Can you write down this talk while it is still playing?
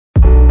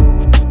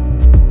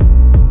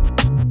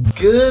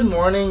Good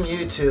morning,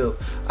 YouTube.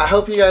 I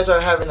hope you guys are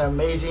having an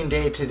amazing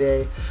day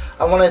today.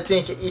 I want to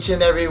thank each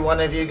and every one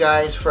of you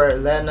guys for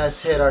letting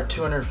us hit our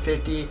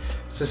 250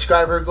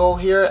 subscriber goal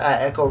here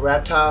at Echo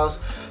Reptiles.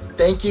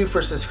 Thank you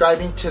for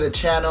subscribing to the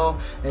channel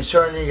and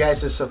showing you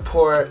guys the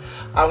support.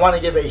 I want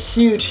to give a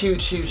huge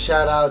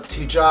shout out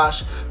to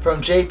Josh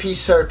from JP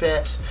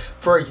Serpents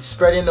for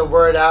spreading the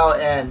word out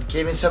and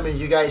giving some of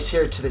you guys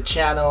here to the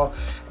channel,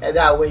 and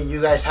that way you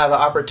guys have an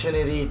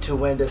opportunity to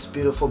win this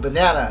beautiful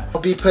banana.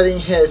 I'll be putting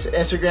his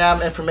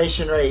Instagram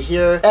information right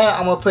here, and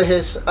I'm gonna put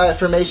his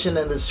information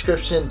in the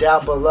description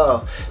down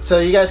below, so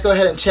you guys go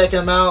ahead and check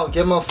him out,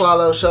 give him a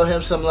follow, show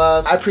him some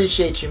love. I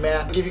appreciate you,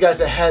 man. I'll give you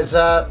guys a heads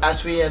up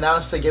as we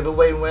announce the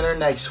giveaway winner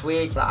next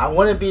week. I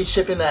want to be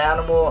shipping the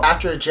animal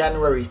after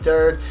January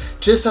 3rd,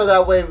 just so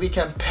that way we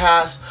can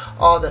pass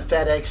all the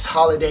FedEx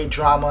holiday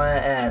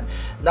drama and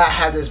not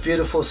have this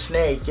beautiful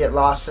snake get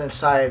lost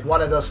inside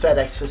one of those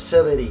FedEx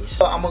facilities.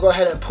 So I'm gonna go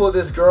ahead and pull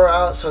this girl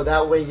out so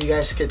that way you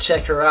guys can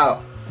check her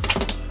out.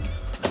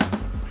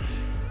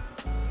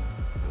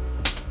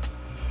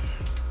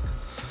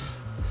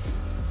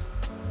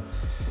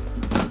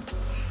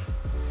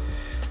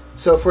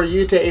 So for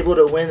you to able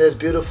to win this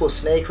beautiful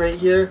snake right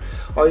here,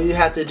 all you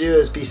have to do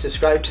is be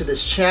subscribed to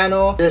this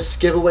channel. This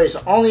giveaway is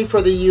only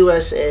for the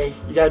USA.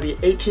 You gotta be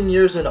 18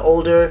 years and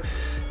older.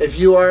 If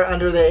you are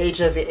under the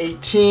age of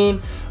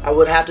 18, I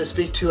would have to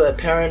speak to a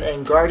parent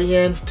and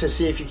guardian to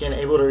see if you can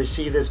able to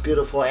receive this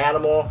beautiful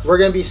animal. We're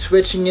gonna be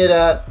switching it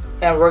up,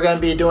 and we're gonna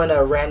be doing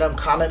a random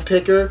comment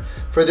picker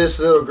for this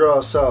little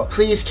girl. So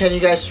please, can you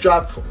guys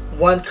drop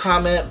one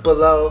comment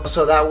below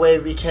so that way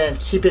we can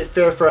keep it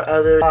fair for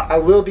others. I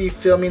will be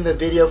filming the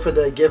video for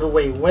the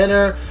giveaway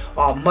winner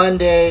on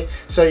Monday,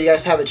 so you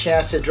guys have a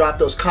chance to drop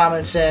those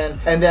comments in,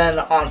 and then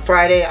on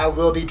Friday I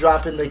will be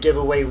dropping the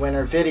giveaway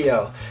winner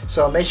video.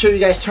 So make sure you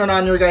guys turn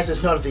on your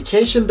guys'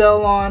 notification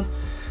bell on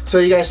so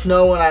you guys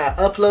know when I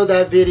upload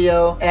that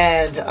video.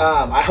 And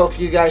I hope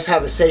you guys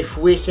have a safe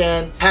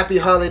weekend. Happy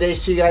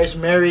holidays to you guys.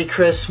 Merry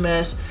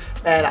Christmas,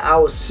 and I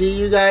will see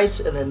you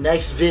guys in the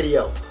next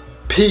video.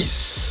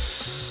 Peace.